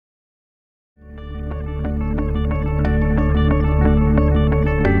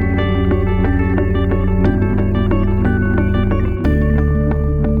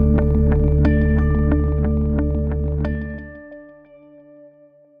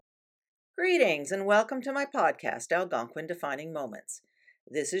Greetings and welcome to my podcast, Algonquin Defining Moments.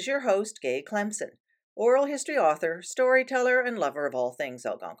 This is your host, Gay Clemson, oral history author, storyteller, and lover of all things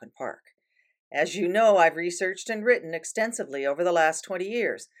Algonquin Park. As you know, I've researched and written extensively over the last 20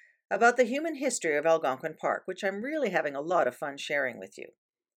 years about the human history of Algonquin Park, which I'm really having a lot of fun sharing with you.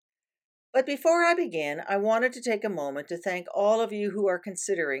 But before I begin, I wanted to take a moment to thank all of you who are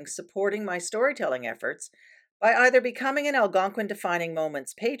considering supporting my storytelling efforts by either becoming an Algonquin Defining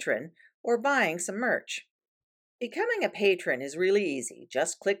Moments patron or buying some merch. Becoming a patron is really easy.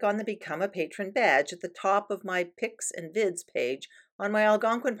 Just click on the Become a Patron badge at the top of my Pics and Vids page on my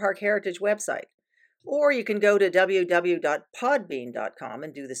Algonquin Park Heritage website. Or you can go to www.podbean.com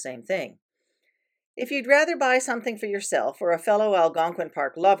and do the same thing. If you'd rather buy something for yourself or a fellow Algonquin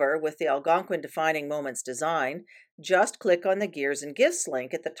Park lover with the Algonquin Defining Moments design, just click on the Gears and Gifts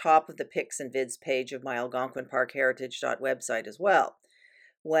link at the top of the Pics and Vids page of my Algonquin Park Heritage website as well.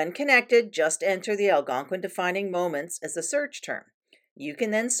 When connected, just enter the Algonquin Defining Moments as a search term. You can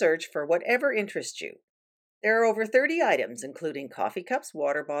then search for whatever interests you. There are over 30 items, including coffee cups,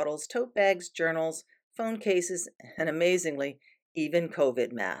 water bottles, tote bags, journals, phone cases, and amazingly, even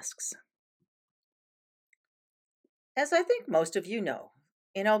COVID masks. As I think most of you know,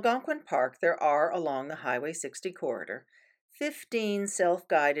 in Algonquin Park there are, along the Highway 60 corridor, 15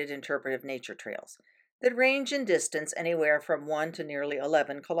 self-guided interpretive nature trails that range in distance anywhere from 1 to nearly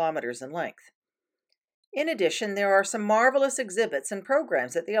 11 kilometers in length. In addition, there are some marvelous exhibits and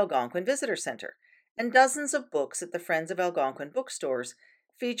programs at the Algonquin Visitor Center and dozens of books at the Friends of Algonquin bookstores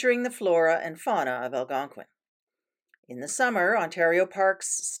featuring the flora and fauna of Algonquin. In the summer, Ontario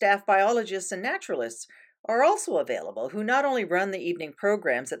Park's staff biologists and naturalists are also available, who not only run the evening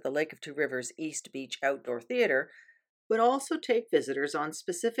programs at the Lake of Two Rivers East Beach Outdoor Theater, but also take visitors on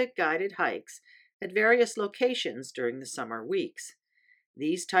specific guided hikes at various locations during the summer weeks.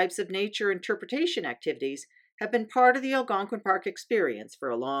 These types of nature interpretation activities have been part of the Algonquin Park experience for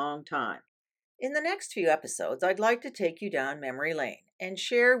a long time. In the next few episodes, I'd like to take you down memory lane and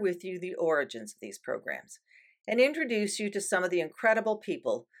share with you the origins of these programs and introduce you to some of the incredible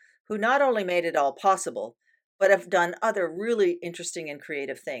people who not only made it all possible, but have done other really interesting and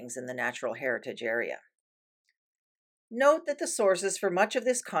creative things in the natural heritage area. Note that the sources for much of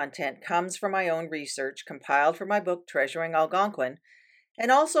this content comes from my own research compiled for my book Treasuring Algonquin, and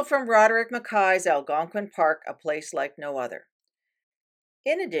also from Roderick Mackay's Algonquin Park, A Place Like No Other.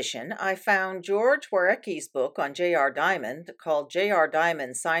 In addition, I found George Warecki's book on J.R. Diamond, called J.R.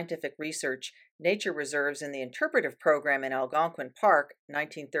 Diamond's Scientific Research, Nature Reserves in the Interpretive Program in Algonquin Park,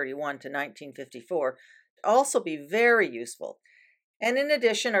 1931 to 1954, to also be very useful. And in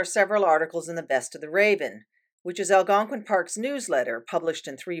addition are several articles in the Best of the Raven, which is Algonquin Park's newsletter, published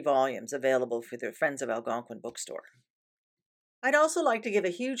in 3 volumes, available for the Friends of Algonquin bookstore. I'd also like to give a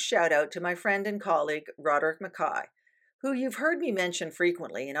huge shout out to my friend and colleague, Roderick Mackay, who you've heard me mention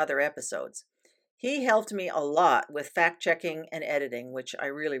frequently in other episodes. He helped me a lot with fact-checking and editing, which I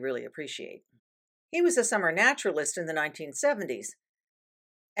really appreciate. He was a summer naturalist in the 1970s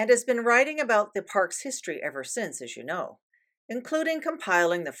and has been writing about the park's history ever since, as you know, including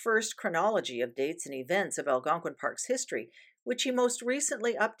compiling the first chronology of dates and events of Algonquin Park's history, which he most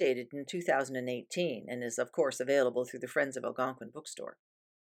recently updated in 2018 and is, of course, available through the Friends of Algonquin bookstore.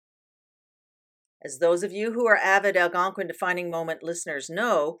 As those of you who are avid Algonquin Defining Moment listeners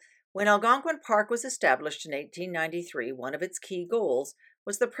know, when Algonquin Park was established in 1893, one of its key goals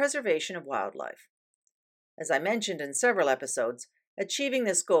was the preservation of wildlife. As I mentioned in several episodes, achieving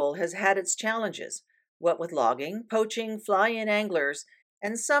this goal has had its challenges, what with logging, poaching, fly-in anglers,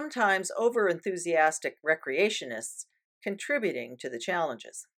 and sometimes over-enthusiastic recreationists contributing to the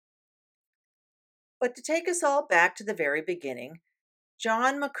challenges. But to take us all back to the very beginning,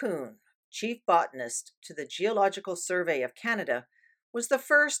 John Macoun, chief botanist to the Geological Survey of Canada, was the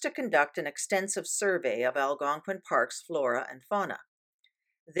first to conduct an extensive survey of Algonquin Park's flora and fauna.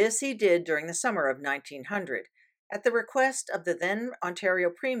 This he did during the summer of 1900, at the request of the then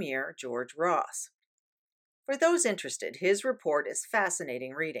Ontario Premier, George Ross. For those interested, his report is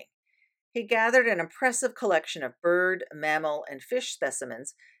fascinating reading. He gathered an impressive collection of bird, mammal, and fish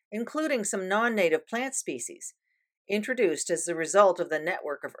specimens, including some non-native plant species, introduced as the result of the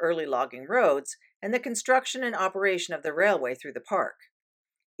network of early logging roads and the construction and operation of the railway through the park.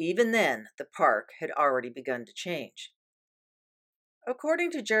 Even then, the park had already begun to change.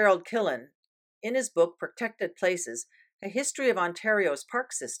 According to Gerald Killen, in his book Protected Places, A History of Ontario's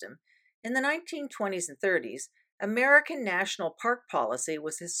Park System, in the 1920s and 30s, American national park policy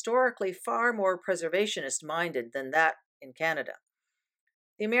was historically far more preservationist-minded than that in Canada.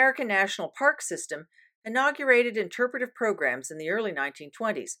 The American National Park System inaugurated interpretive programs in the early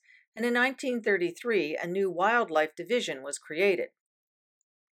 1920s and in 1933 a new wildlife division was created.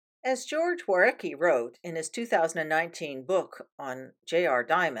 As George Warecki wrote in his 2019 book on J.R.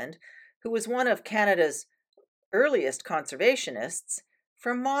 Diamond, who was one of Canada's earliest conservationists,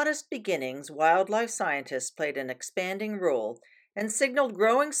 from modest beginnings, wildlife scientists played an expanding role and signaled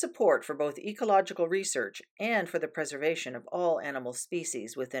growing support for both ecological research and for the preservation of all animal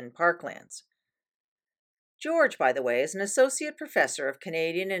species within parklands. George, by the way, is an associate professor of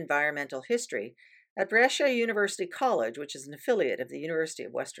Canadian environmental history at Brescia University College, which is an affiliate of the University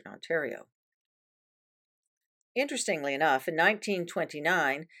of Western Ontario. Interestingly enough, in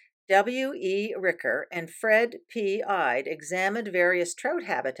 1929, W. E. Ricker and Fred P. Ide examined various trout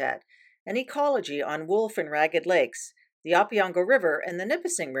habitat and ecology on Wolf and Ragged Lakes, the Opeongo River, and the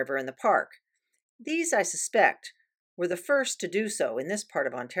Nipissing River in the park. These, I suspect, were the first to do so in this part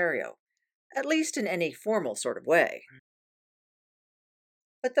of Ontario, at least in any formal sort of way.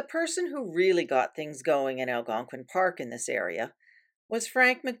 But the person who really got things going in Algonquin Park in this area was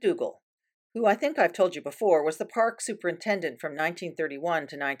Frank McDougall, who I think I've told you before was the park superintendent from 1931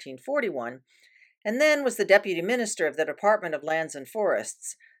 to 1941, and then was the deputy minister of the Department of Lands and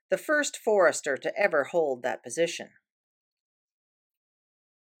Forests, the first forester to ever hold that position.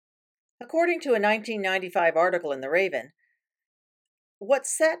 According to a 1995 article in The Raven, what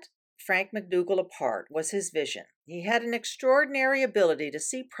set Frank McDougall apart was his vision. He had an extraordinary ability to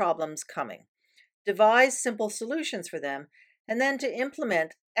see problems coming, devise simple solutions for them, and then to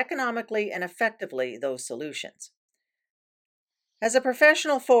implement economically and effectively those solutions. As a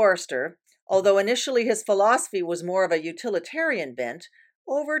professional forester, although initially his philosophy was more of a utilitarian bent,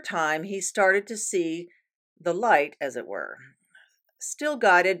 over time he started to see the light, as it were. Still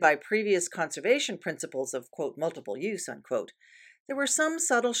guided by previous conservation principles of, quote, multiple use, unquote, there were some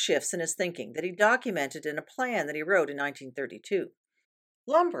subtle shifts in his thinking that he documented in a plan that he wrote in 1932.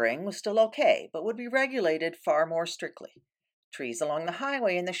 Lumbering was still okay, but would be regulated far more strictly. Trees along the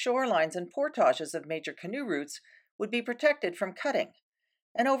highway and the shorelines and portages of major canoe routes would be protected from cutting,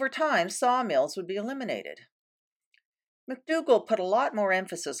 and over time sawmills would be eliminated. McDougall put a lot more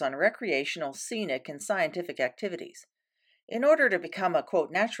emphasis on recreational, scenic, and scientific activities. In order to become a,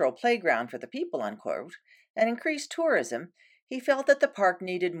 quote, natural playground for the people, unquote, and increase tourism, he felt that the park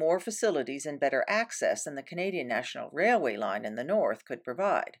needed more facilities and better access than the Canadian National Railway line in the north could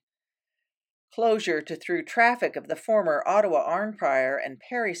provide. Closure to through traffic of the former Ottawa-Arnprior and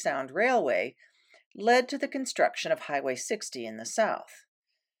Parry Sound Railway led to the construction of Highway 60 in the south.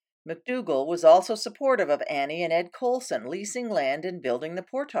 McDougall was also supportive of Annie and Ed Colson leasing land and building the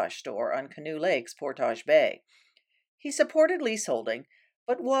Portage store on Canoe Lake's Portage Bay. He supported leaseholding,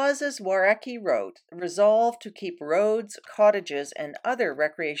 but was, as Warecki wrote, resolved to keep roads, cottages, and other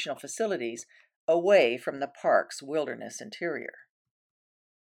recreational facilities away from the park's wilderness interior.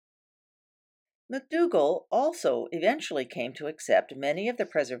 McDougall also eventually came to accept many of the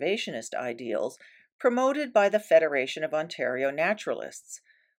preservationist ideals promoted by the Federation of Ontario Naturalists,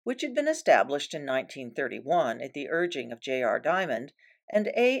 which had been established in 1931 at the urging of J.R. Diamond and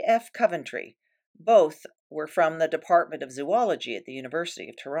A.F. Coventry. Both were from the Department of Zoology at the University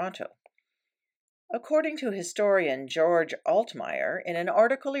of Toronto. According to historian George Altmeyer, in an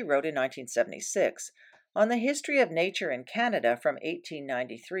article he wrote in 1976 on the history of nature in Canada from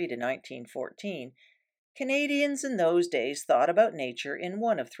 1893 to 1914, Canadians in those days thought about nature in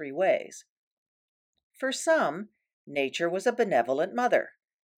one of three ways. For some, nature was a benevolent mother,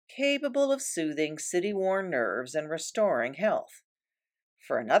 capable of soothing city-worn nerves and restoring health.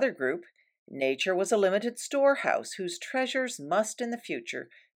 For another group, nature was a limited storehouse whose treasures must in the future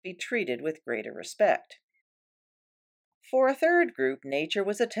be treated with greater respect. For a third group, nature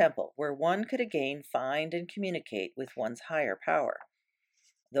was a temple where one could again find and communicate with one's higher power.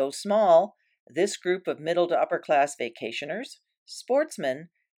 Though small, this group of middle to upper class vacationers, sportsmen,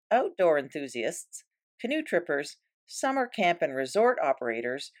 outdoor enthusiasts, canoe trippers, summer camp and resort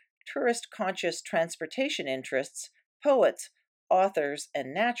operators, tourist-conscious transportation interests, poets, authors,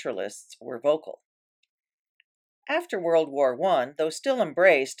 and naturalists were vocal. After World War I, though still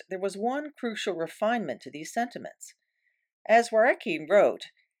embraced, there was one crucial refinement to these sentiments. As Warecki wrote,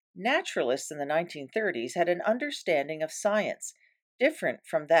 naturalists in the 1930s had an understanding of science different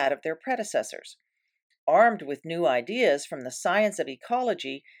from that of their predecessors. Armed with new ideas from the science of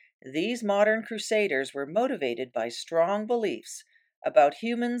ecology, these modern crusaders were motivated by strong beliefs about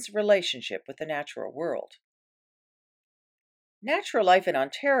humans' relationship with the natural world. Natural life in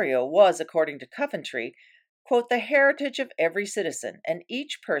Ontario was, according to Coventry, quote, the heritage of every citizen, and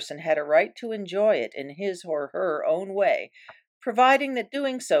each person had a right to enjoy it in his or her own way, providing that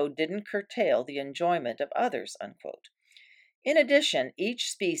doing so didn't curtail the enjoyment of others, unquote. In addition,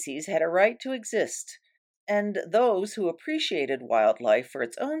 each species had a right to exist, and those who appreciated wildlife for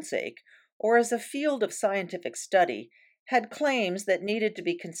its own sake, or as a field of scientific study, had claims that needed to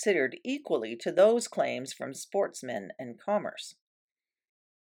be considered equally to those claims from sportsmen and commerce.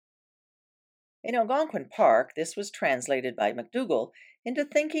 In Algonquin Park, this was translated by McDougall into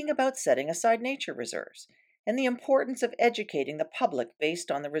thinking about setting aside nature reserves and the importance of educating the public based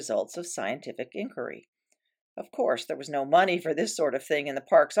on the results of scientific inquiry. Of course, there was no money for this sort of thing in the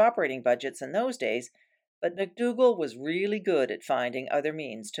park's operating budgets in those days, but McDougall was really good at finding other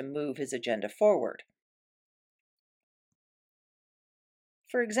means to move his agenda forward.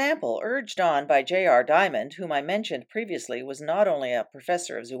 For example, urged on by J.R. Diamond, whom I mentioned previously was not only a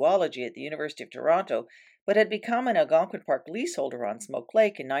professor of zoology at the University of Toronto, but had become an Algonquin Park leaseholder on Smoke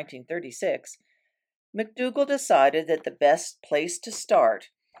Lake in 1936, McDougall decided that the best place to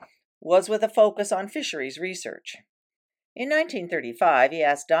start was with a focus on fisheries research. In 1935, he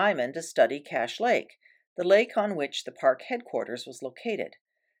asked Diamond to study Cache Lake, the lake on which the park headquarters was located.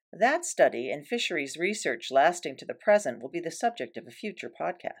 That study and fisheries research lasting to the present will be the subject of a future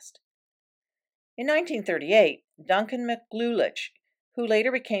podcast. In 1938, Duncan McLulich, who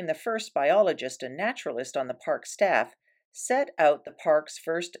later became the first biologist and naturalist on the park staff, set out the park's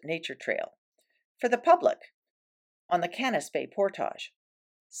first nature trail for the public on the Canas Bay Portage.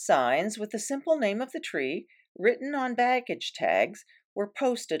 Signs with the simple name of the tree written on baggage tags were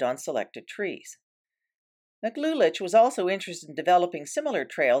posted on selected trees. McLulich was also interested in developing similar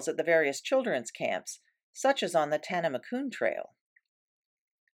trails at the various children's camps, such as on the Tanamacoon Trail.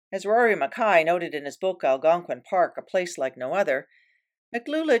 As Rory Mackay noted in his book Algonquin Park, A Place Like No Other,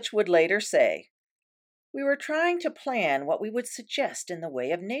 McLulich would later say, "We were trying to plan what we would suggest in the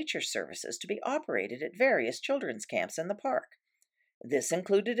way of nature services to be operated at various children's camps in the park. This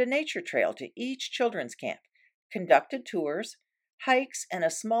included a nature trail to each children's camp, conducted tours, hikes, and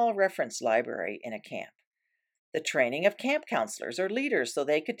a small reference library in a camp. The training of camp counselors or leaders so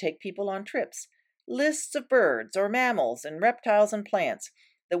they could take people on trips, lists of birds or mammals and reptiles and plants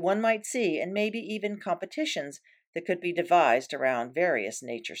that one might see, and maybe even competitions that could be devised around various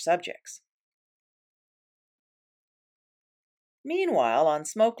nature subjects." Meanwhile, on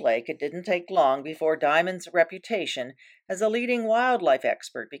Smoke Lake, it didn't take long before Diamond's reputation as a leading wildlife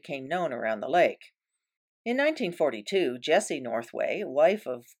expert became known around the lake. In 1942, Jessie Northway, wife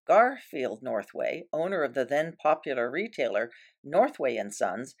of Garfield Northway, owner of the then popular retailer Northway and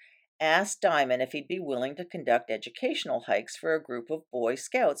Sons, asked Diamond if he'd be willing to conduct educational hikes for a group of Boy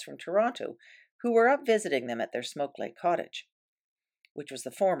Scouts from Toronto who were up visiting them at their Smoke Lake cottage, which was the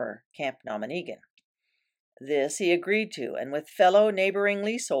former Camp Nominigan. This he agreed to, and with fellow neighboring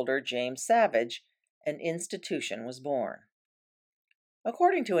leaseholder James Savage, an institution was born.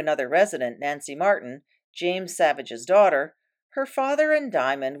 According to another resident, Nancy Martin, James Savage's daughter, her father and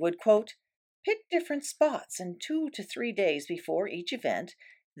Diamond would, quote, pick different spots, and 2 to 3 days before each event,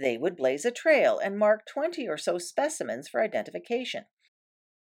 they would blaze a trail and mark 20 or so specimens for identification.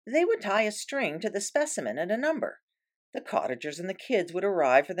 They would tie a string to the specimen and a number. The cottagers and the kids would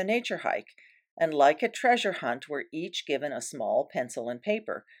arrive for the nature hike, and like a treasure hunt were each given a small pencil and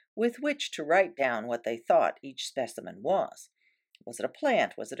paper with which to write down what they thought each specimen was. Was it a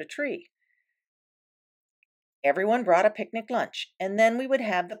plant? Was it a tree? Everyone brought a picnic lunch, and then we would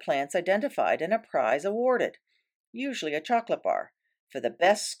have the plants identified and a prize awarded, usually a chocolate bar, for the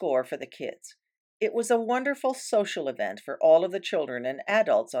best score for the kids. It was a wonderful social event for all of the children and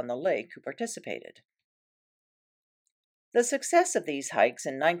adults on the lake who participated. The success of these hikes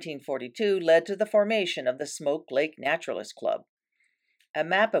in 1942 led to the formation of the Smoke Lake Naturalist Club, a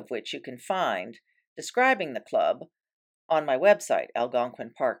map of which you can find describing the club on my website,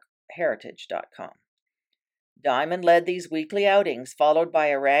 algonquinparkheritage.com. Diamond led these weekly outings, followed by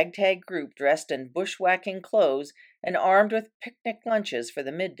a ragtag group dressed in bushwhacking clothes and armed with picnic lunches for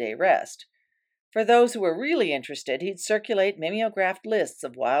the midday rest. For those who were really interested, he'd circulate mimeographed lists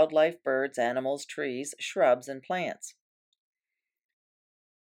of wildlife, birds, animals, trees, shrubs, and plants.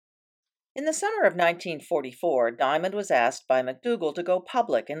 In the summer of 1944, Diamond was asked by McDougall to go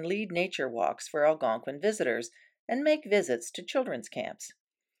public and lead nature walks for Algonquin visitors and make visits to children's camps.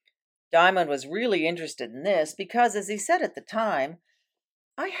 Diamond was really interested in this because, as he said at the time,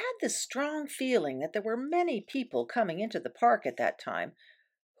 "I had this strong feeling that there were many people coming into the park at that time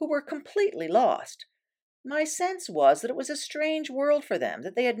who were completely lost. My sense was that it was a strange world for them,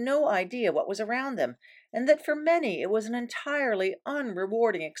 that they had no idea what was around them, and that for many it was an entirely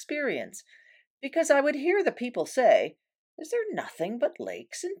unrewarding experience, because I would hear the people say, 'Is there nothing but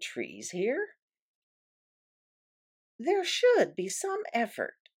lakes and trees here?' There should be some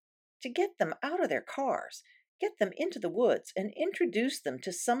effort to get them out of their cars, get them into the woods and introduce them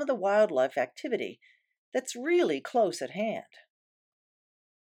to some of the wildlife activity that's really close at hand.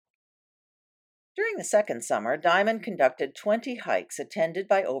 During the second summer, Diamond conducted 20 hikes attended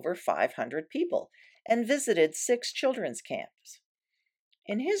by over 500 people and visited 6 children's camps.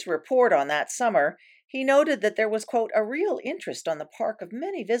 In his report on that summer, he noted that there was, quote, a real interest on the park of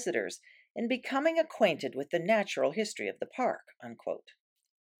many visitors in becoming acquainted with the natural history of the park, unquote.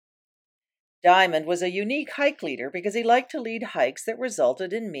 Diamond was a unique hike leader because he liked to lead hikes that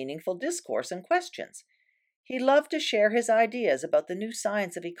resulted in meaningful discourse and questions. He loved to share his ideas about the new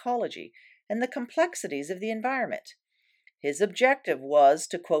science of ecology and the complexities of the environment. His objective was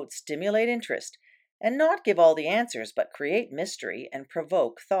to, quote, stimulate interest and not give all the answers but create mystery and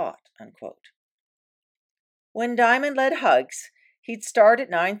provoke thought, unquote. When Diamond led hikes, he'd start at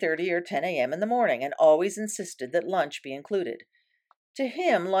 9:30 or 10 a.m. in the morning and always insisted that lunch be included. To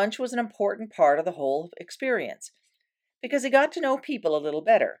him, lunch was an important part of the whole experience because he got to know people a little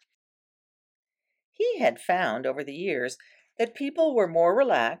better. He had found over the years that people were more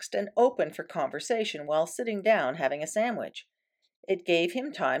relaxed and open for conversation while sitting down having a sandwich. It gave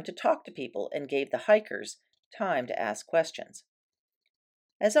him time to talk to people and gave the hikers time to ask questions.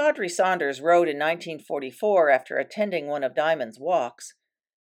 As Audrey Saunders wrote in 1944 after attending one of Diamond's walks,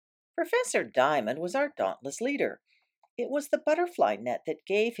 Professor Diamond was our dauntless leader. It was the butterfly net that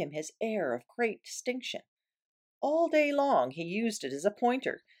gave him his air of great distinction. All day long he used it as a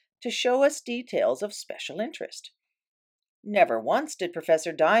pointer to show us details of special interest. Never once did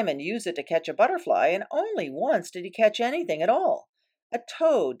Professor Diamond use it to catch a butterfly, and only once did he catch anything at all, a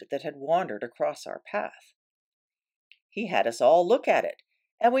toad that had wandered across our path. He had us all look at it,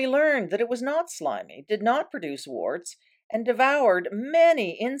 and we learned that it was not slimy, did not produce warts, and devoured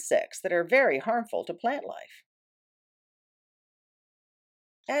many insects that are very harmful to plant life.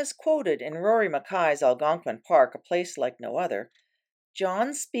 As quoted in Rory Mackay's Algonquin Park, A Place Like No Other,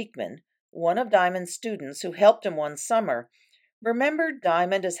 John Speakman, one of Diamond's students who helped him one summer, remembered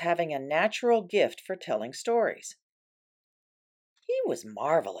Diamond as having a natural gift for telling stories. He was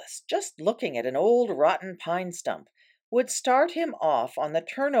marvelous. Just looking at an old rotten pine stump would start him off on the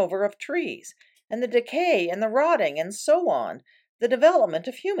turnover of trees and the decay and the rotting and so on, the development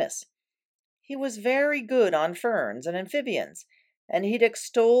of humus. He was very good on ferns and amphibians, and he'd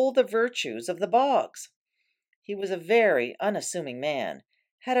extol the virtues of the bogs. He was a very unassuming man,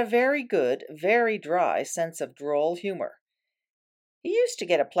 had a very good, very dry sense of droll humor. He used to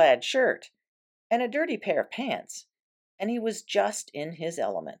get a plaid shirt and a dirty pair of pants, and he was just in his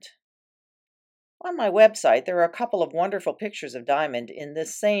element. On my website, there are a couple of wonderful pictures of Diamond in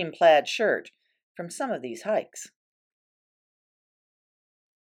this same plaid shirt from some of these hikes.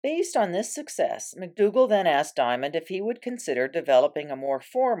 Based on this success, McDougall then asked Diamond if he would consider developing a more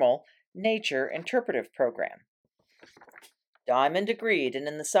formal nature interpretive program. Diamond agreed, and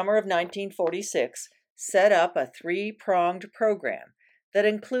in the summer of 1946 set up a 3-pronged program that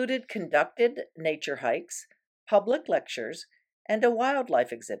included conducted nature hikes, public lectures, and a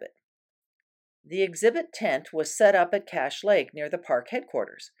wildlife exhibit. The exhibit tent was set up at Cache Lake near the park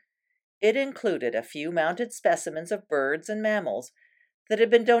headquarters. It included a few mounted specimens of birds and mammals that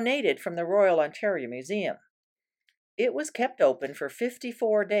had been donated from the Royal Ontario Museum. It was kept open for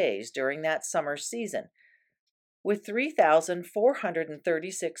 54 days during that summer season, with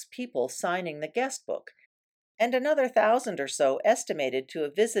 3,436 people signing the guest book, and another 1,000 or so estimated to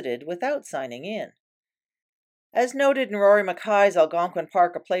have visited without signing in. As noted in Rory Mackay's Algonquin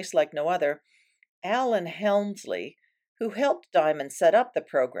Park, A Place Like No Other, Alan Helmsley, who helped Diamond set up the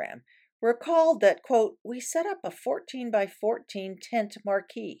program, recalled that, quote, we set up a 14 by 14 tent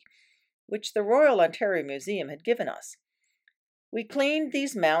marquee, which the Royal Ontario Museum had given us. We cleaned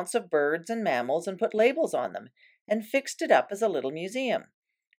these mounts of birds and mammals and put labels on them, and fixed it up as a little museum.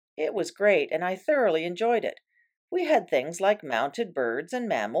 It was great, and I thoroughly enjoyed it. We had things like mounted birds and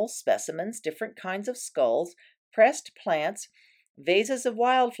mammals, specimens, different kinds of skulls, pressed plants, vases of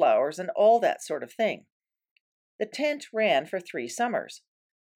wildflowers, and all that sort of thing. The tent ran for 3 summers.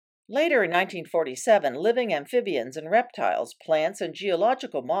 Later in 1947, living amphibians and reptiles, plants, and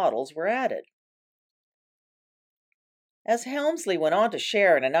geological models were added. As Helmsley went on to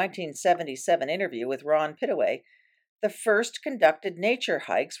share in a 1977 interview with Ron Pittaway, the first conducted nature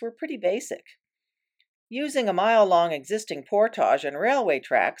hikes were pretty basic. Using a mile-long existing portage and railway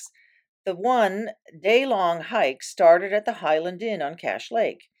tracks, the 1-day-long hike started at the Highland Inn on Cache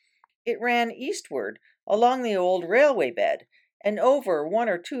Lake. It ran eastward along the old railway bed and over 1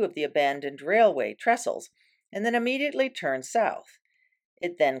 or 2 of the abandoned railway trestles, and then immediately turned south.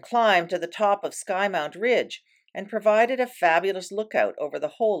 It then climbed to the top of Skymount Ridge and provided a fabulous lookout over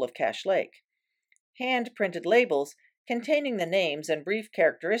the whole of Cache Lake. hand-printed labels containing the names and brief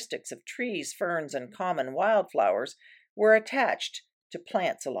characteristics of trees, ferns, and common wildflowers were attached to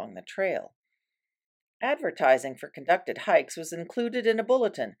plants along the trail. Advertising for conducted hikes was included in a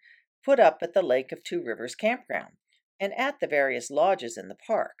bulletin put up at the Lake of Two Rivers campground and at the various lodges in the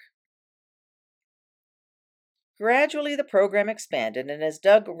park. Gradually, the program expanded, and as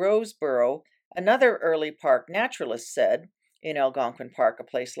Doug Roseborough, another early park naturalist, said, in Algonquin Park, a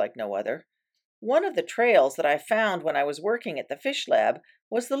place like no other, "One of the trails that I found when I was working at the fish lab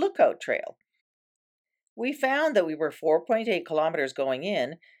was the Lookout Trail. We found that we were 4.8 kilometers going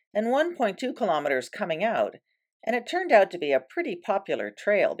in and 1.2 kilometers coming out, and it turned out to be a pretty popular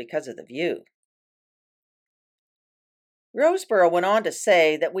trail because of the view." Roseborough went on to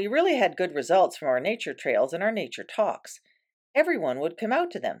say that we really had good results from our nature trails and our nature talks. Everyone would come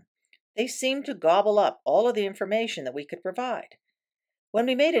out to them. They seemed to gobble up all of the information that we could provide. When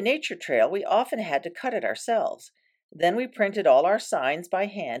we made a nature trail, we often had to cut it ourselves. Then we printed all our signs by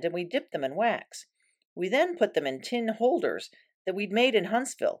hand and we dipped them in wax. We then put them in tin holders that we'd made in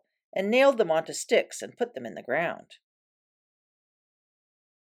Huntsville and nailed them onto sticks and put them in the ground.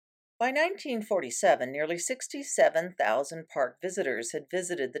 By 1947, nearly 67,000 park visitors had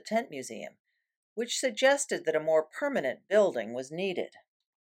visited the Tent Museum, which suggested that a more permanent building was needed.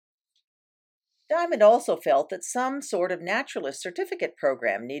 Diamond also felt that some sort of naturalist certificate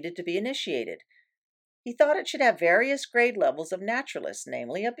program needed to be initiated. He thought it should have various grade levels of naturalists,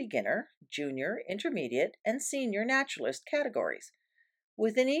 namely a beginner, junior, intermediate, and senior naturalist categories.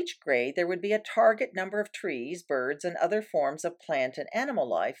 Within each grade, there would be a target number of trees, birds, and other forms of plant and animal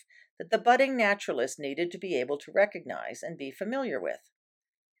life that the budding naturalist needed to be able to recognize and be familiar with.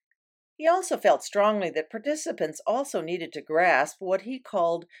 He also felt strongly that participants also needed to grasp what he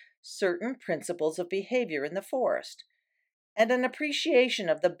called certain principles of behavior in the forest, and an appreciation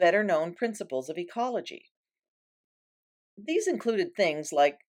of the better-known principles of ecology. These included things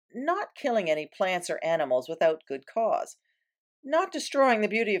like not killing any plants or animals without good cause, not destroying the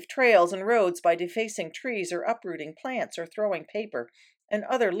beauty of trails and roads by defacing trees or uprooting plants or throwing paper and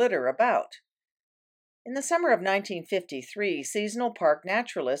other litter about. In the summer of 1953, seasonal park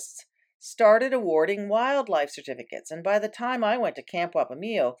naturalists started awarding wildlife certificates, and by the time I went to Camp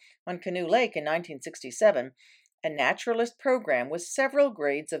Wapameo on Canoe Lake in 1967, a naturalist program with several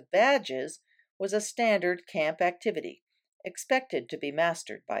grades of badges was a standard camp activity, expected to be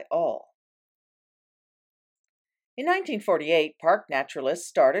mastered by all. In 1948, park naturalists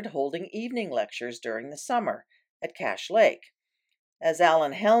started holding evening lectures during the summer at Cache Lake. As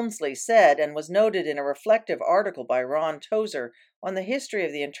Alan Helmsley said, and was noted in a reflective article by Ron Tozer on the history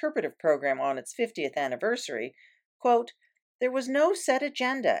of the interpretive program on its 50th anniversary, quote, "There was no set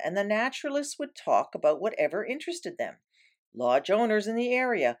agenda, and the naturalists would talk about whatever interested them. Lodge owners in the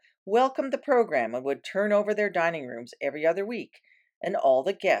area welcomed the program and would turn over their dining rooms every other week, and all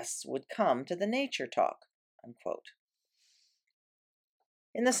the guests would come to the nature talk." Unquote.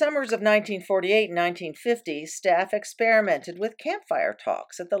 In the summers of 1948 and 1950, staff experimented with campfire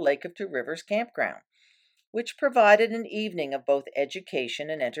talks at the Lake of Two Rivers campground, which provided an evening of both education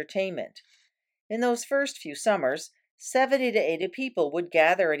and entertainment. In those first few summers, 70 to 80 people would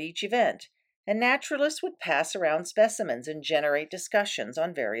gather at each event, and naturalists would pass around specimens and generate discussions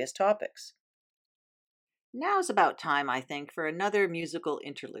on various topics. Now's about time, I think, for another musical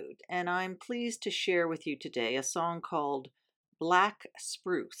interlude, and I'm pleased to share with you today a song called Black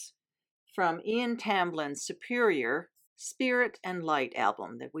Spruce from Ian Tamblin's Superior Spirit and Light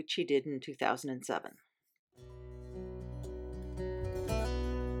album, which he did in 2007.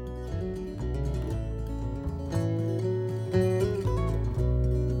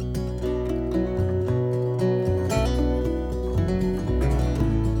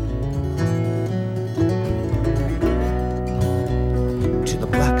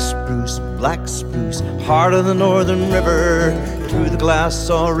 Black spruce, heart of the northern river. Through the glass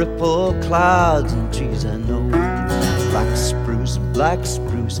saw ripple clouds and trees I know. Black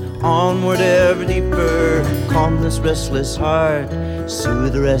spruce, onward ever deeper. Calm this restless heart,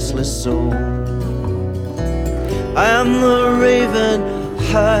 soothe the restless soul. I am the raven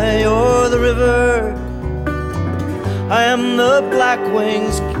high o'er the river. I am the black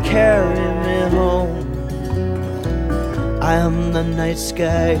wings carry me home. I am the night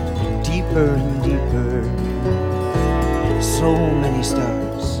sky, deeper and deeper. So many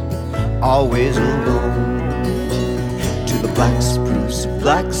stars, always alone. To the black spruce,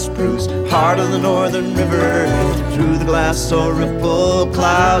 heart of the northern river. Through the glass saw ripple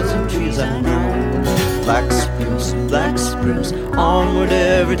clouds and trees I know. Black spruce, onward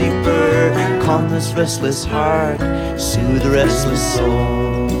ever deeper. Calm this restless heart, soothe the restless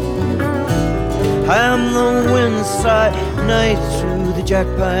soul. I am the wind sigh night through the jack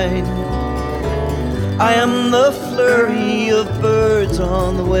pine. I am the flurry of birds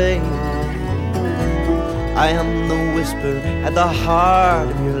on the wing. I am the whisper at the heart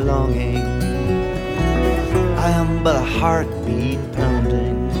of your longing. I am but a heartbeat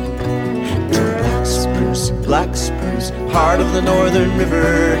pounding. Black spruce, heart of the northern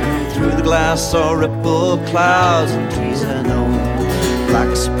river. Through the glass all ripple clouds and trees unknown.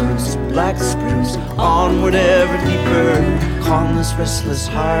 Black spruce, onward ever deeper. Calm this restless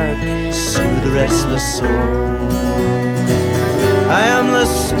heart, soothe the restless soul. I am the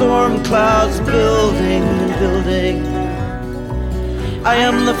storm clouds building and building. I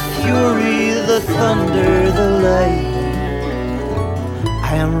am the fury, the thunder, the light.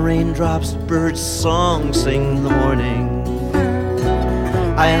 I am raindrops, birds' song sing in the morning.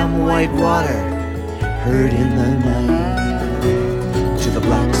 I am white water, heard in the night. To the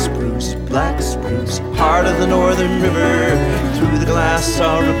black spruce, heart of the northern river. Through the glass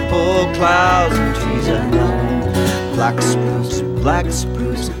all ripple clouds and trees unknown. Black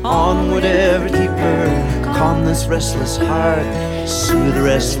spruce, onward ever deeper. Calm this restless heart, soothe the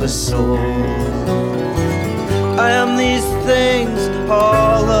restless soul. I am these things,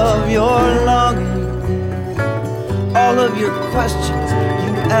 all of your longing, all of your questions,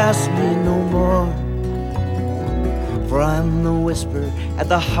 you ask me no more. For I'm the whisper at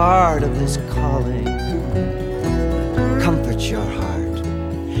the heart of this calling. Comfort your heart,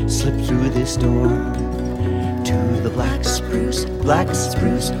 slip through this door. To the black spruce,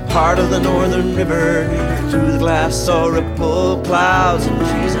 heart of the northern river. Through the glass all ripple clouds and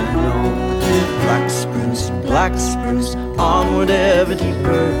trees unknown. Black spruce, onward ever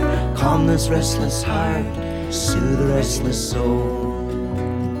deeper. Calm this restless heart, soothe the restless soul.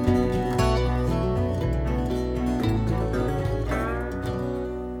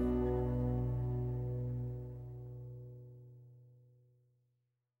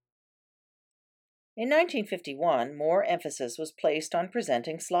 In 1951, more emphasis was placed on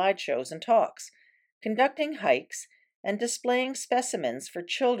presenting slideshows and talks, conducting hikes, and displaying specimens for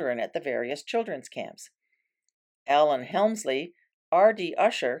children at the various children's camps. Allan Helmsley, R.D.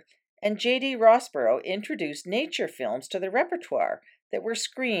 Usher, and J.D. Rossborough introduced nature films to the repertoire that were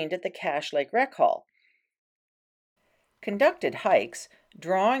screened at the Cache Lake Rec Hall. Conducted hikes,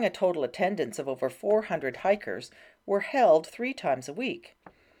 drawing a total attendance of over 400 hikers, were held 3 times a week.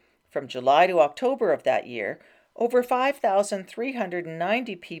 From July to October of that year, over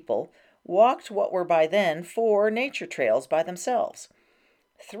 5,390 people walked what were by then 4 nature trails by themselves.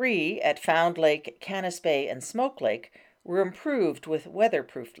 3 at Found Lake, Canis Bay, and Smoke Lake were improved with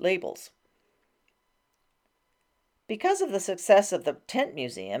weatherproof labels. Because of the success of the Tent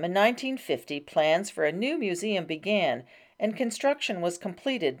Museum, in 1950 plans for a new museum began and construction was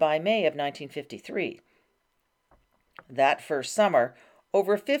completed by May of 1953. That first summer,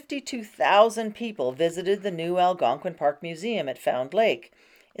 over 52,000 people visited the new Algonquin Park Museum at Found Lake,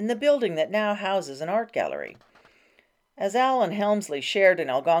 in the building that now houses an art gallery. As Allan Helmsley shared in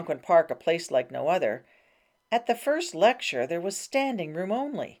Algonquin Park, A Place Like No Other, at the first lecture there was standing room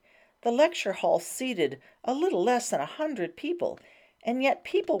only. The lecture hall seated a little less than 100 people, and yet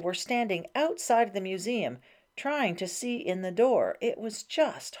people were standing outside the museum trying to see in the door. It was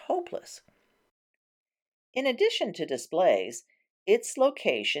just hopeless. In addition to displays, its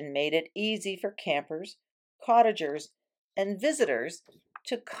location made it easy for campers, cottagers, and visitors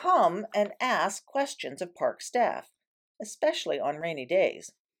to come and ask questions of park staff, especially on rainy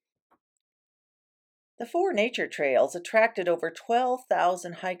days. The 4 nature trails attracted over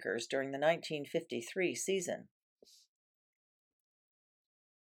 12,000 hikers during the 1953 season.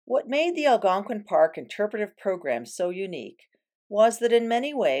 What made the Algonquin Park interpretive program so unique was that in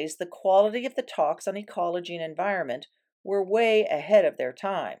many ways the quality of the talks on ecology and environment were way ahead of their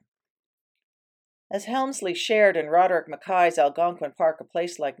time. As Helmsley shared in Roderick Mackay's Algonquin Park, A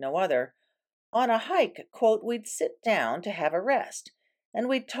Place Like No Other, on a hike, quote, we'd sit down to have a rest, and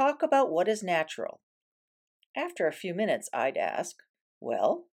we'd talk about what is natural. After a few minutes, I'd ask,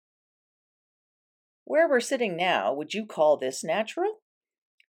 well, where we're sitting now, would you call this natural?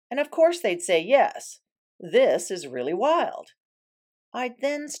 And of course they'd say yes, this is really wild. I'd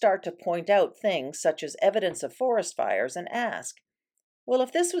then start to point out things such as evidence of forest fires and ask, well,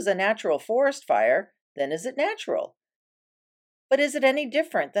 if this was a natural forest fire, then is it natural? But is it any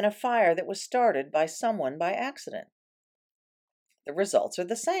different than a fire that was started by someone by accident? The results are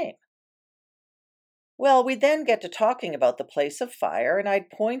the same. Well, we'd then get to talking about the place of fire, and I'd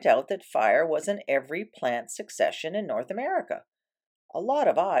point out that fire was in every plant succession in North America. A lot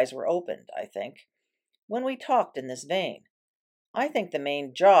of eyes were opened, I think, when we talked in this vein. I think the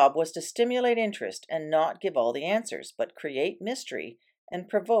main job was to stimulate interest and not give all the answers, but create mystery and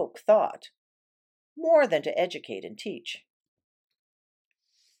provoke thought, more than to educate and teach.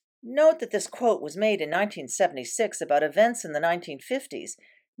 Note that this quote was made in 1976 about events in the 1950s,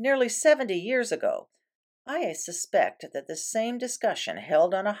 nearly 70 years ago. I suspect that the same discussion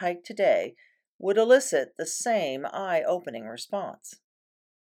held on a hike today would elicit the same eye-opening response.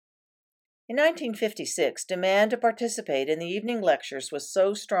 In 1956, demand to participate in the evening lectures was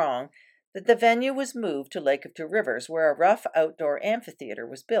so strong that the venue was moved to Lake of Two Rivers, where a rough outdoor amphitheater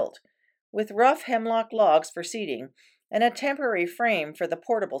was built, with rough hemlock logs for seating and a temporary frame for the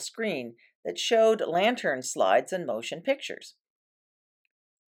portable screen that showed lantern slides and motion pictures.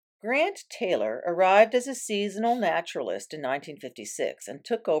 Grant Taylor arrived as a seasonal naturalist in 1956 and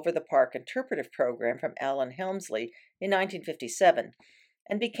took over the park interpretive program from Allan Helmsley in 1957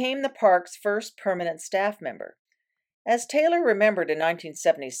 and became the park's first permanent staff member. As Taylor remembered in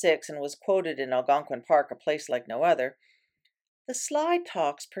 1976 and was quoted in Algonquin Park, A Place Like No Other, the slide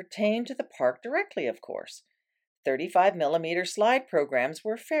talks pertained to the park directly, of course. 35mm slide programs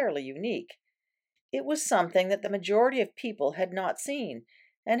were fairly unique. It was something that the majority of people had not seen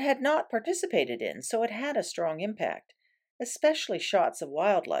and had not participated in, so it had a strong impact, especially shots of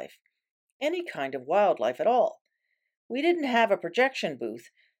wildlife, any kind of wildlife at all. We didn't have a projection booth,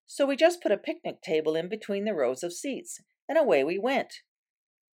 so we just put a picnic table in between the rows of seats, and away we went.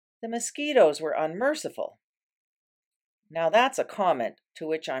 The mosquitoes were unmerciful. Now that's a comment to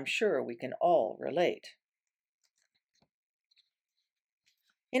which I'm sure we can all relate.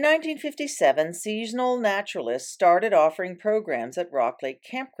 In 1957, seasonal naturalists started offering programs at Rock Lake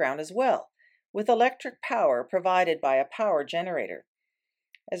Campground as well, with electric power provided by a power generator.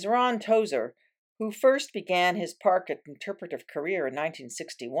 As Ron Tozer, who first began his park interpretive career in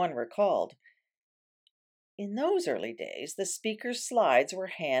 1961, recalled, in those early days, the speaker's slides were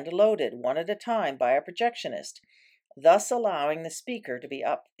hand-loaded one at a time by a projectionist, thus allowing the speaker to be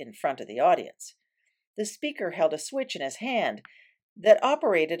up in front of the audience. The speaker held a switch in his hand that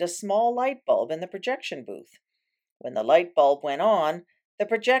operated a small light bulb in the projection booth. When the light bulb went on, the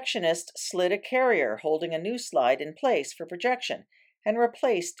projectionist slid a carrier holding a new slide in place for projection and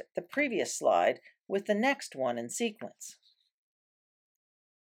replaced the previous slide with the next one in sequence.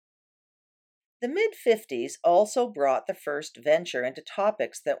 The mid-50s also brought the first venture into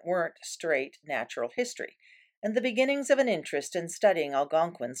topics that weren't straight natural history, and the beginnings of an interest in studying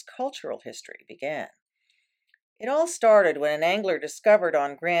Algonquin's cultural history began. It all started when an angler discovered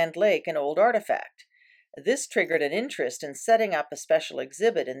on Grand Lake an old artifact. This triggered an interest in setting up a special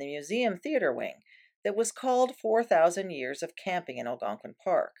exhibit in the museum theater wing that was called 4,000 Years of Camping in Algonquin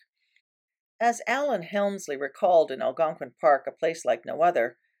Park. As Allan Helmsley recalled in Algonquin Park, A Place Like No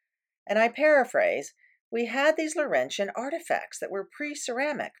Other, and I paraphrase, we had these Laurentian artifacts that were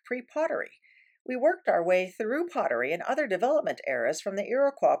pre-ceramic, pre-pottery. We worked our way through pottery and other development eras from the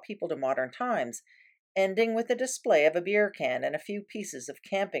Iroquois people to modern times, ending with a display of a beer can and a few pieces of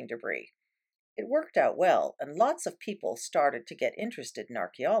camping debris. It worked out well, and lots of people started to get interested in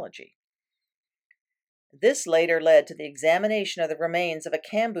archaeology. This later led to the examination of the remains of a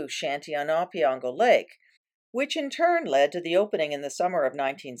camboose shanty on Opiongo Lake, which in turn led to the opening in the summer of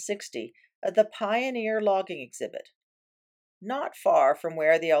 1960 of the Pioneer Logging Exhibit, not far from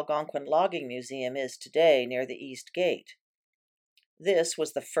where the Algonquin Logging Museum is today near the East Gate. This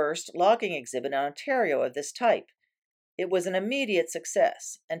was the first logging exhibit in Ontario of this type. It was an immediate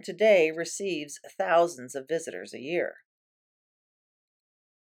success, and today receives thousands of visitors a year.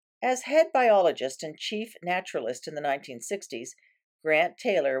 As head biologist and chief naturalist in the 1960s, Grant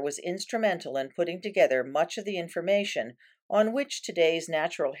Taylor was instrumental in putting together much of the information on which today's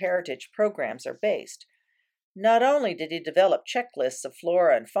natural heritage programs are based. Not only did he develop checklists of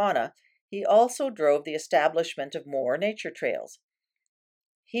flora and fauna, he also drove the establishment of more nature trails.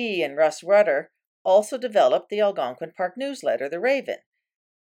 He and Russ Rutter also developed the Algonquin Park newsletter, The Raven.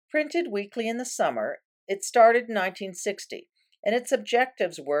 Printed weekly in the summer, it started in 1960, and its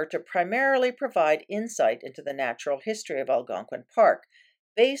objectives were to primarily provide insight into the natural history of Algonquin Park,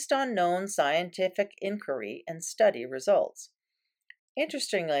 based on known scientific inquiry and study results.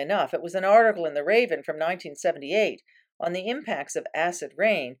 Interestingly enough, it was an article in The Raven from 1978 on the impacts of acid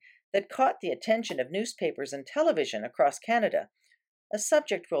rain that caught the attention of newspapers and television across Canada, a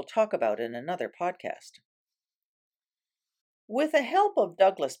subject we'll talk about in another podcast. With the help of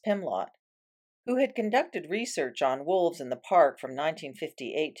Douglas Pimlott, who had conducted research on wolves in the park from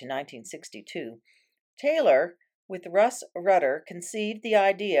 1958 to 1962, Taylor, with Russ Rutter, conceived the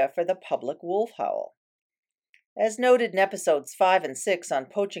idea for the public wolf howl. As noted in episodes 5 and 6 on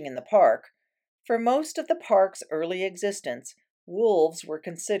poaching in the park, for most of the park's early existence, wolves were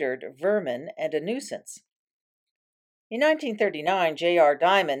considered vermin and a nuisance. In 1939, J.R.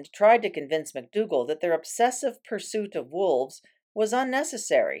 Diamond tried to convince McDougall that their obsessive pursuit of wolves was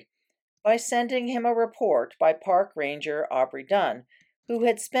unnecessary by sending him a report by park ranger Aubrey Dunn, who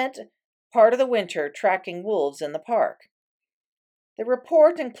had spent part of the winter tracking wolves in the park. The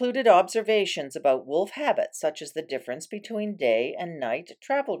report included observations about wolf habits, such as the difference between day and night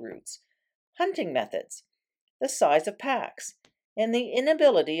travel routes, hunting methods, the size of packs, and the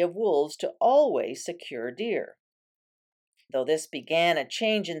inability of wolves to always secure deer. Though this began a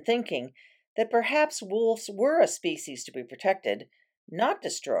change in thinking that perhaps wolves were a species to be protected, not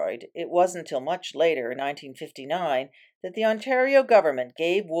destroyed, it wasn't until much later, in 1959, that the Ontario government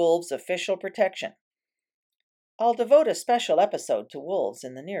gave wolves official protection. I'll devote a special episode to wolves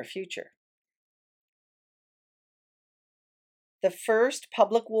in the near future. The first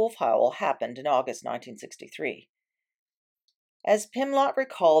public wolf howl happened in August 1963. As Pimlott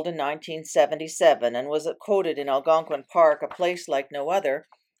recalled in 1977 and was quoted in Algonquin Park, A Place Like No Other,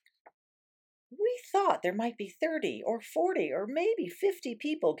 "We thought there might be 30 or 40 or maybe 50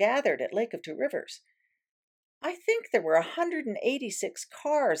 people gathered at Lake of Two Rivers. I think there were 186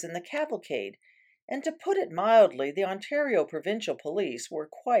 cars in the cavalcade, and to put it mildly, the Ontario Provincial Police were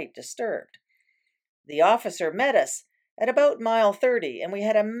quite disturbed. The officer met us at about mile 30, and we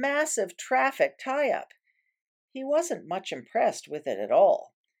had a massive traffic tie-up. He wasn't much impressed with it at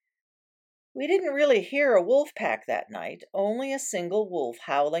all. We didn't really hear a wolf pack that night, only a single wolf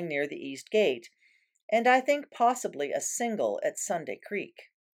howling near the east gate, and I think possibly a single at Sunday Creek."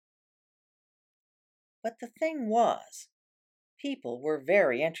 But the thing was, people were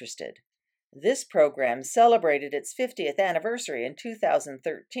very interested. This program celebrated its 50th anniversary in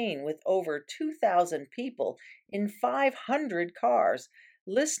 2013 with over 2,000 people in 500 cars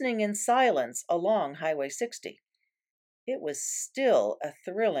listening in silence along Highway 60. It was still a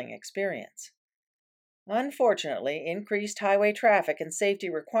thrilling experience. Unfortunately, increased highway traffic and safety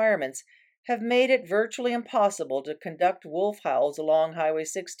requirements have made it virtually impossible to conduct wolf howls along Highway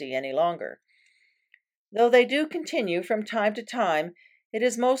 60 any longer. Though they do continue from time to time, it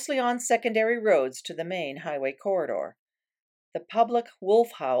is mostly on secondary roads to the main highway corridor. The public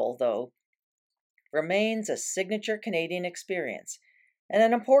wolf howl, though, remains a signature Canadian experience and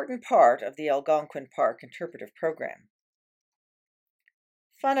an important part of the Algonquin Park interpretive program.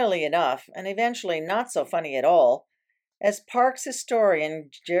 Funnily enough, and eventually not so funny at all, as parks historian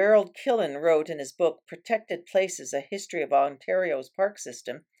Gerald Killen wrote in his book Protected Places, A History of Ontario's Park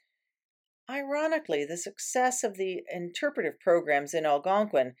System, ironically, the success of the interpretive programs in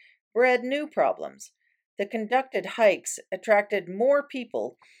Algonquin bred new problems. The conducted hikes attracted more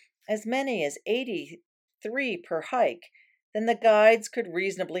people, as many as 83 per hike, than the guides could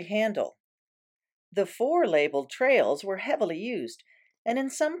reasonably handle. The 4 labeled trails were heavily used, and in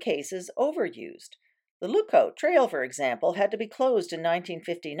some cases overused. The Lookout Trail, for example, had to be closed in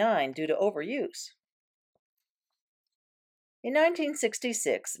 1959 due to overuse. In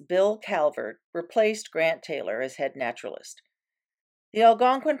 1966, Bill Calvert replaced Grant Taylor as head naturalist. The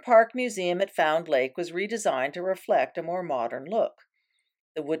Algonquin Park Museum at Found Lake was redesigned to reflect a more modern look.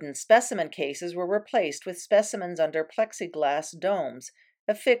 The wooden specimen cases were replaced with specimens under plexiglass domes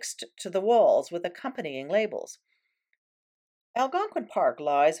affixed to the walls with accompanying labels. Algonquin Park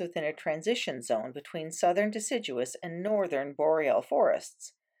lies within a transition zone between southern deciduous and northern boreal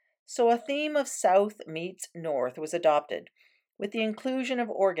forests, so a theme of south meets north was adopted, with the inclusion of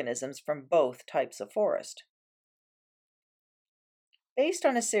organisms from both types of forest. Based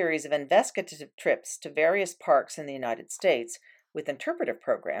on a series of investigative trips to various parks in the United States with interpretive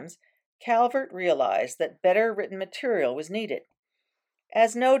programs, Calvert realized that better written material was needed.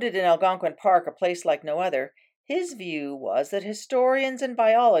 As noted in Algonquin Park, A Place Like No Other, his view was that historians and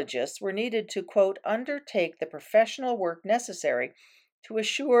biologists were needed to, quote, undertake the professional work necessary to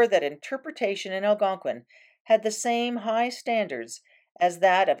assure that interpretation in Algonquin had the same high standards as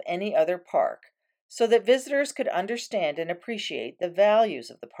that of any other park, so that visitors could understand and appreciate the values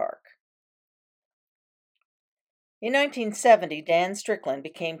of the park. In 1970, Dan Strickland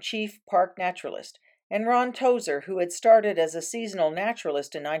became chief park naturalist, and Ron Tozer, who had started as a seasonal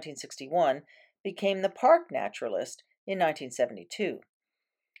naturalist in 1961, became the park naturalist in 1972.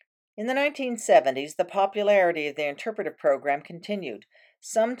 In the 1970s, the popularity of the interpretive program continued,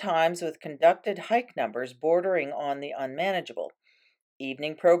 sometimes with conducted hike numbers bordering on the unmanageable.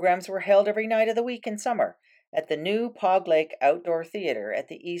 Evening programs were held every night of the week in summer at the new Pog Lake Outdoor Theater at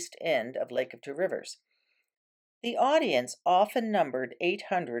the east end of Lake of Two Rivers. The audience often numbered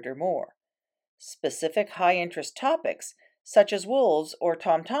 800 or more. Specific high-interest topics, such as wolves or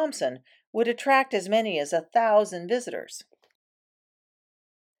Tom Thomson, would attract as many as 1,000 visitors.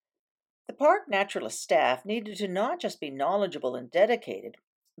 The park naturalist staff needed to not just be knowledgeable and dedicated,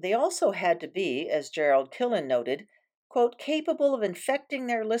 they also had to be, as Gerald Killen noted, quote, capable of infecting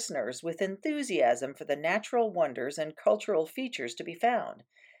their listeners with enthusiasm for the natural wonders and cultural features to be found.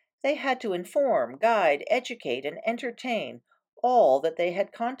 They had to inform, guide, educate, and entertain all that they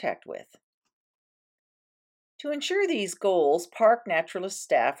had contact with. To ensure these goals, park naturalist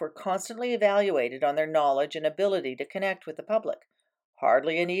staff were constantly evaluated on their knowledge and ability to connect with the public.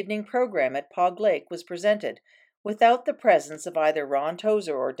 Hardly an evening program at Pog Lake was presented without the presence of either Ron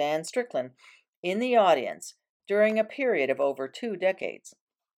Tozer or Dan Strickland in the audience during a period of over 2 decades.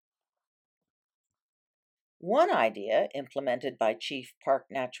 One idea, implemented by Chief Park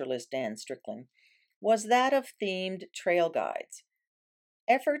Naturalist Dan Strickland, was that of themed trail guides.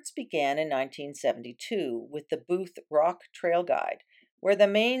 Efforts began in 1972 with the Booth Rock Trail Guide, where the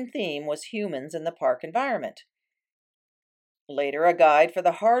main theme was humans and the park environment. Later, a guide for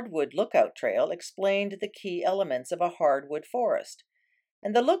the Hardwood Lookout Trail explained the key elements of a hardwood forest,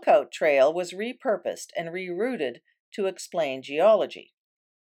 and the Lookout Trail was repurposed and rerouted to explain geology.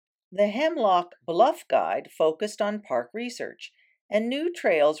 The Hemlock Bluff Guide focused on park research, and new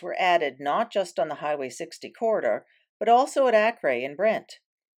trails were added not just on the Highway 60 corridor, but also at Acray and Brent.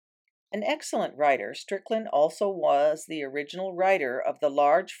 An excellent writer, Strickland also was the original writer of the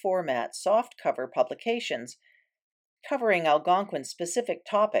large format softcover publications covering Algonquin-specific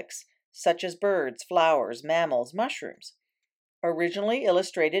topics such as birds, flowers, mammals, mushrooms. Originally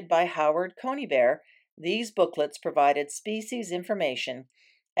illustrated by Howard Conybeare, these booklets provided species information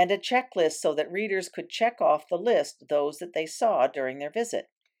and a checklist so that readers could check off the list those that they saw during their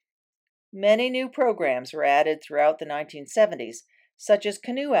visit. Many new programs were added throughout the 1970s, such as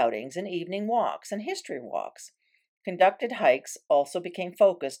canoe outings and evening walks and history walks. Conducted hikes also became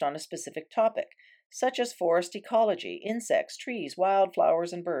focused on a specific topic, such as forest ecology, insects, trees,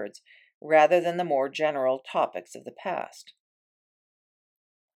 wildflowers, and birds, rather than the more general topics of the past.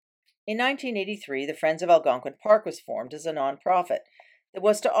 In 1983, the Friends of Algonquin Park was formed as a nonprofit that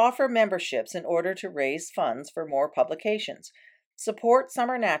was to offer memberships in order to raise funds for more publications, support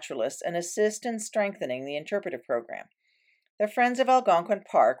summer naturalists, and assist in strengthening the interpretive program. The Friends of Algonquin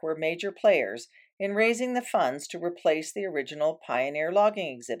Park were major players in raising the funds to replace the original Pioneer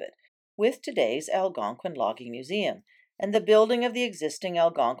Logging exhibit with today's Algonquin Logging Museum and the building of the existing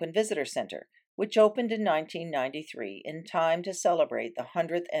Algonquin Visitor Center, which opened in 1993 in time to celebrate the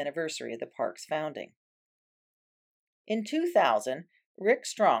 100th anniversary of the park's founding. In 2000, Rick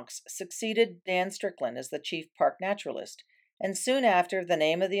Stronks succeeded Dan Strickland as the chief park naturalist, and soon after, the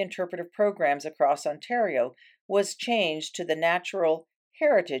name of the interpretive programs across Ontario was changed to the Natural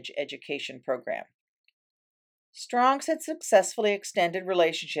Heritage Education Program. Strongs had successfully extended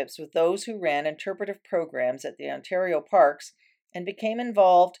relationships with those who ran interpretive programs at the Ontario parks and became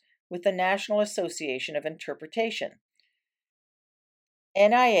involved with the National Association of Interpretation.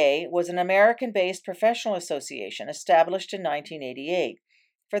 NIA was an American-based professional association established in 1988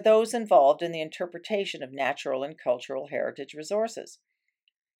 for those involved in the interpretation of natural and cultural heritage resources.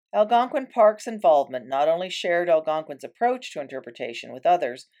 Algonquin Park's involvement not only shared Algonquin's approach to interpretation with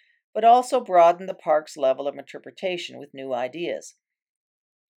others, but also broadened the park's level of interpretation with new ideas.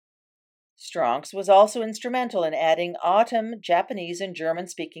 Strongs was also instrumental in adding autumn Japanese and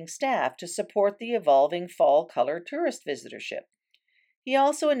German-speaking staff to support the evolving fall color tourist visitorship. He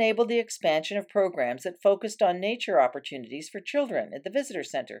also enabled the expansion of programs that focused on nature opportunities for children at the visitor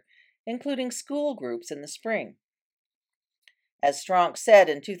center, including school groups in the spring. As Strongs said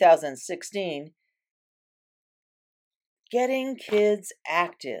in 2016, getting kids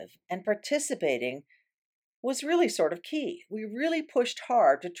active and participating was really sort of key. We really pushed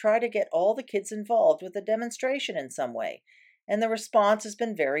hard to try to get all the kids involved with a demonstration in some way, and the response has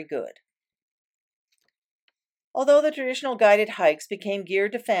been very good. Although the traditional guided hikes became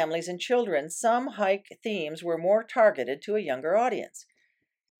geared to families and children, some hike themes were more targeted to a younger audience.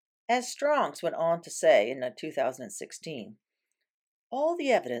 As Strongs went on to say in 2016, all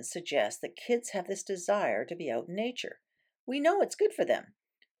the evidence suggests that kids have this desire to be out in nature. We know it's good for them.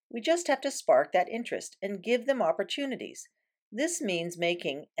 We just have to spark that interest and give them opportunities. This means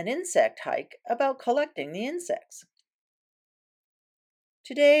making an insect hike about collecting the insects.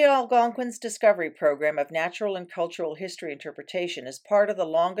 Today, Algonquin's Discovery Program of Natural and Cultural History Interpretation is part of the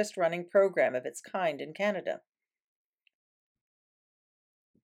longest-running program of its kind in Canada.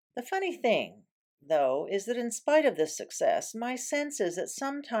 The funny thing, though, is that in spite of this success, my sense is that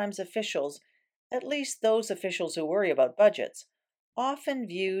sometimes officials, at least those officials who worry about budgets, often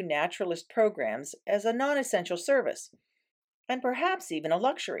view naturalist programs as a non-essential service, and perhaps even a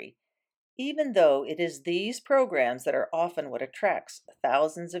luxury, even though it is these programs that are often what attracts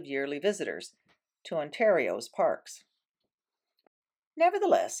thousands of yearly visitors to Ontario's parks.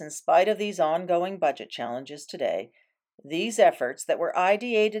 Nevertheless, in spite of these ongoing budget challenges today, these efforts that were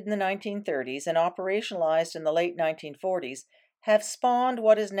ideated in the 1930s and operationalized in the late 1940s have spawned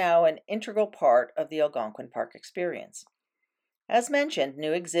what is now an integral part of the Algonquin Park experience. As mentioned,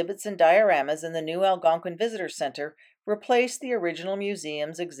 new exhibits and dioramas in the new Algonquin Visitor Center replaced the original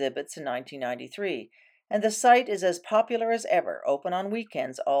museum's exhibits in 1993, and the site is as popular as ever, open on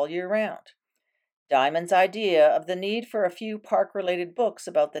weekends all year round. Diamond's idea of the need for a few park-related books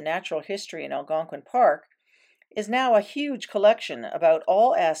about the natural history in Algonquin Park is now a huge collection about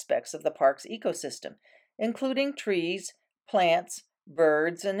all aspects of the park's ecosystem, including trees, plants,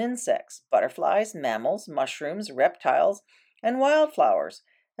 birds, and insects, butterflies, mammals, mushrooms, reptiles, and wildflowers,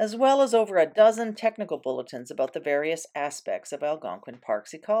 as well as over a dozen technical bulletins about the various aspects of Algonquin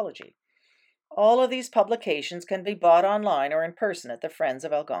Park's ecology. All of these publications can be bought online or in person at the Friends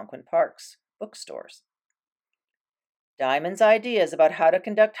of Algonquin Parks bookstores. Diamond's ideas about how to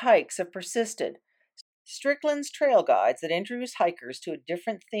conduct hikes have persisted. Strickland's trail guides that introduce hikers to a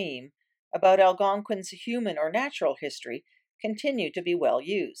different theme about Algonquin's human or natural history continue to be well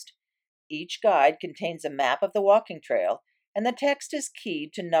used. Each guide contains a map of the walking trail, and the text is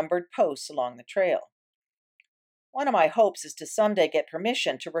keyed to numbered posts along the trail. One of my hopes is to someday get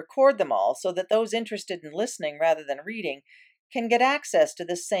permission to record them all so that those interested in listening rather than reading can get access to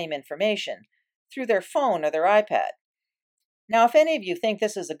this same information through their phone or their iPad. Now, if any of you think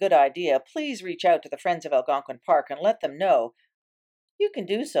this is a good idea, please reach out to the Friends of Algonquin Park and let them know. You can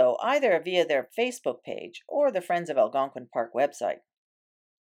do so either via their Facebook page or the Friends of Algonquin Park website.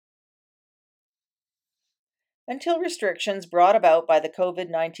 Until restrictions brought about by the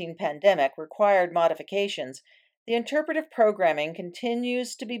COVID-19 pandemic required modifications, the interpretive programming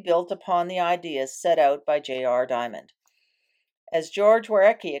continues to be built upon the ideas set out by J.R. Diamond. As George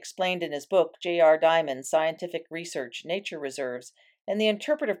Warecki explained in his book, J.R. Diamond, Scientific Research, Nature Reserves, and the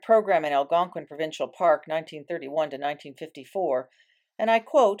Interpretive Program in Algonquin Provincial Park, 1931 to 1954, and I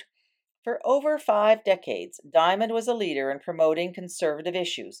quote, "For over 5 decades, Diamond was a leader in promoting conservative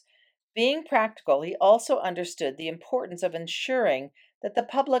issues. Being practical, he also understood the importance of ensuring that the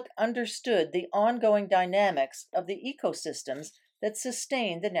public understood the ongoing dynamics of the ecosystems that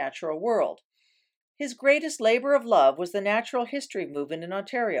sustain the natural world. His greatest labor of love was the natural history movement in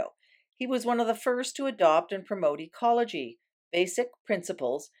Ontario. He was one of the first to adopt and promote ecology, basic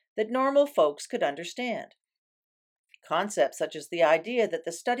principles that normal folks could understand. Concepts such as the idea that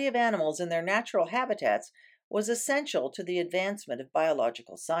the study of animals in their natural habitats was essential to the advancement of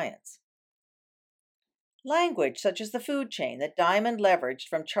biological science. Language such as the food chain that Diamond leveraged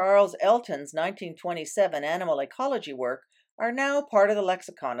from Charles Elton's 1927 animal ecology work are now part of the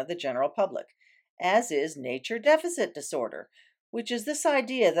lexicon of the general public, as is nature deficit disorder, which is this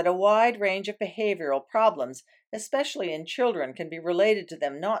idea that a wide range of behavioral problems, especially in children, can be related to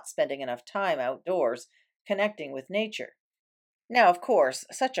them not spending enough time outdoors connecting with nature. Now, of course,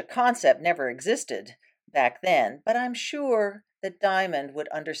 such a concept never existed back then, but I'm sure that Diamond would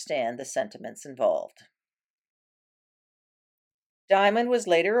understand the sentiments involved. Diamond was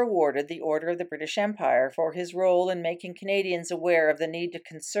later awarded the Order of the British Empire for his role in making Canadians aware of the need to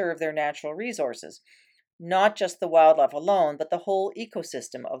conserve their natural resources, not just the wildlife alone, but the whole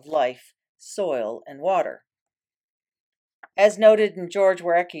ecosystem of life, soil, and water. As noted in George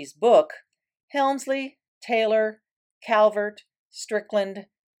Warecki's book, Helmsley, Taylor, Calvert, Strickland,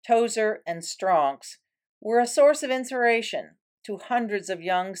 Tozer, and Strongs were a source of inspiration to hundreds of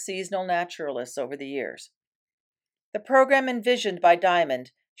young seasonal naturalists over the years. The program envisioned by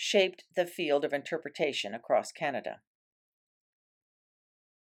Diamond shaped the field of interpretation across Canada.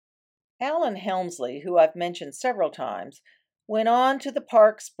 Alan Helmsley, who I've mentioned several times, went on to the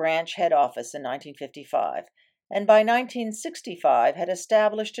park's branch head office in 1955, and by 1965 had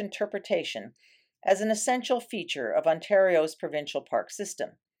established interpretation as an essential feature of Ontario's provincial park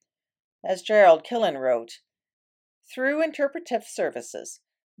system. As Gerald Killen wrote, "Through interpretive services,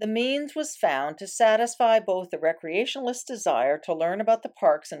 the means was found to satisfy both the recreationalist's desire to learn about the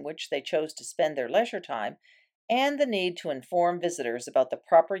parks in which they chose to spend their leisure time and the need to inform visitors about the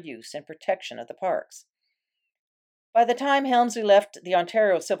proper use and protection of the parks." By the time Helmsley left the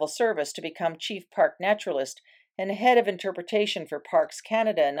Ontario Civil Service to become Chief Park Naturalist and Head of Interpretation for Parks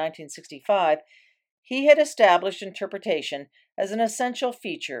Canada in 1965, he had established interpretation as an essential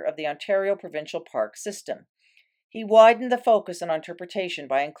feature of the Ontario Provincial Park system. He widened the focus on interpretation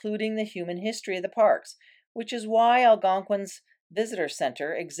by including the human history of the parks, which is why Algonquin's Visitor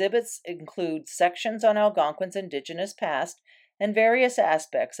Center exhibits include sections on Algonquin's Indigenous past and various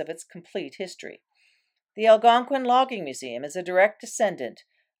aspects of its complete history. The Algonquin Logging Museum is a direct descendant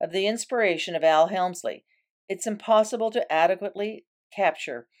of the inspiration of Al Helmsley. It's impossible to adequately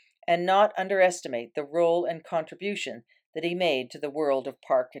capture and not underestimate the role and contribution that he made to the world of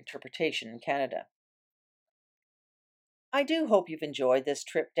park interpretation in Canada. I do hope you've enjoyed this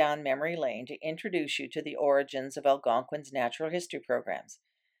trip down memory lane to introduce you to the origins of Algonquin's natural history programs.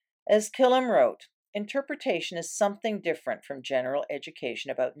 As Killam wrote, interpretation is something different from general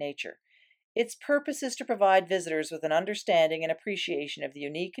education about nature. Its purpose is to provide visitors with an understanding and appreciation of the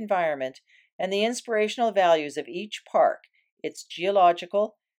unique environment and the inspirational values of each park, its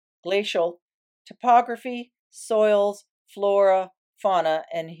geological, glacial, topography, soils, flora, fauna,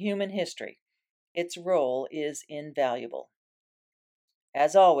 and human history. Its role is invaluable.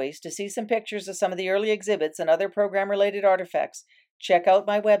 As always, to see some pictures of some of the early exhibits and other program-related artifacts, check out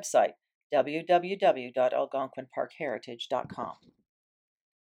my website, www.algonquinparkheritage.com.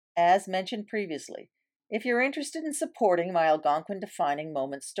 As mentioned previously, if you're interested in supporting my Algonquin Defining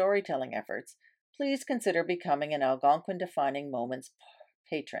Moments storytelling efforts, please consider becoming an Algonquin Defining Moments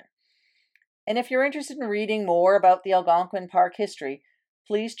patron. And if you're interested in reading more about the Algonquin Park history,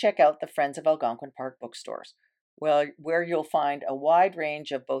 please check out the Friends of Algonquin Park bookstores, where you'll find a wide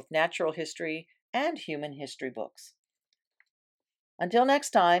range of both natural history and human history books. Until next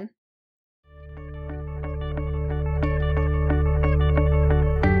time,